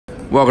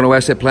Welcome to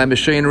Asset Plant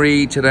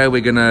Machinery. Today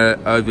we're going to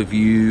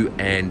overview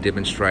and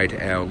demonstrate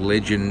our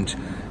LEGEND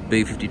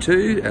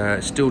B52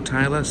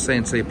 Steeltailor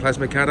CNC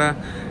plasma cutter.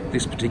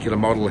 This particular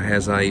model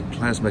has a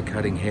plasma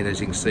cutting head,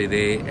 as you can see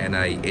there, and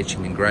a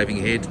etching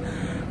engraving head.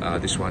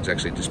 This one's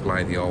actually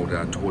displaying the old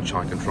torch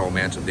height control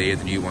mounted there.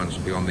 The new ones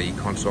will be on the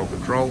console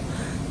control,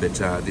 but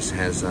this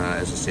has,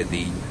 as I said,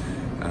 the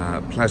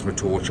plasma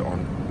torch on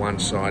one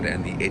side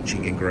and the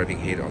etching engraving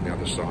head on the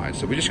other side.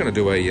 So we're just going to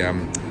do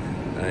a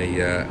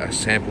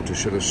sample to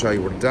sort of show you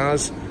what it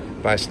does.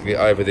 Basically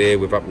over there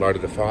we've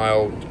uploaded the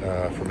file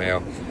from our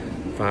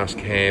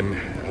Fastcam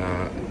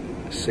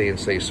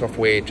CNC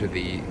software to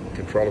the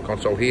controller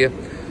console here.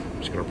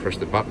 I'm just going to press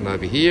the button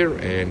over here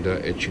and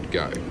it should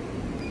go.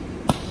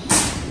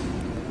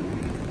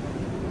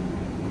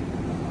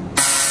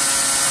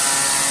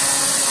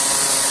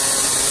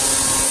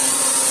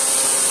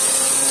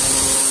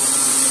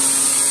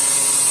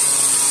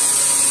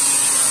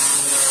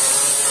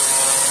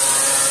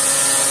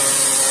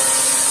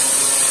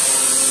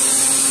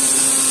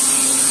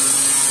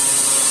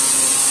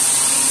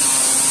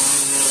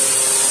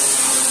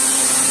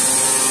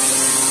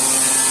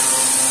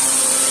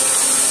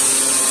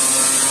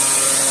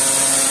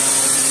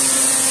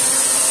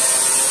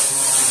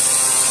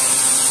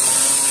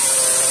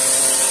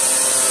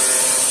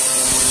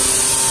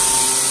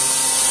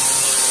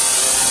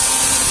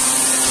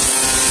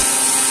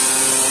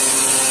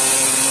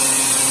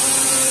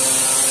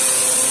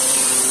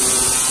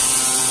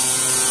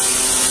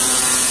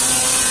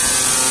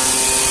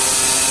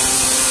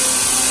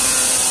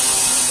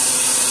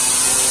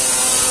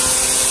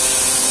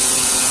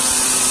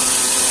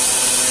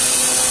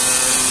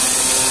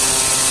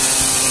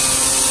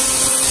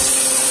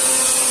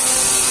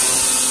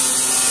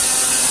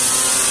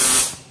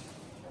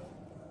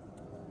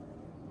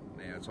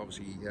 It's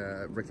obviously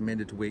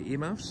recommended to wear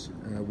earmuffs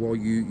while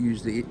you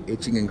use the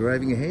etching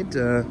engraving ahead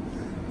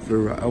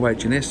for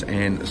OH&S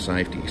and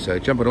safety. So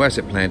jump onto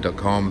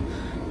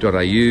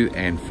assetplant.com.au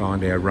and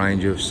find our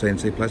range of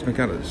CNC plasma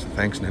cutters.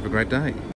 Thanks and have a great day.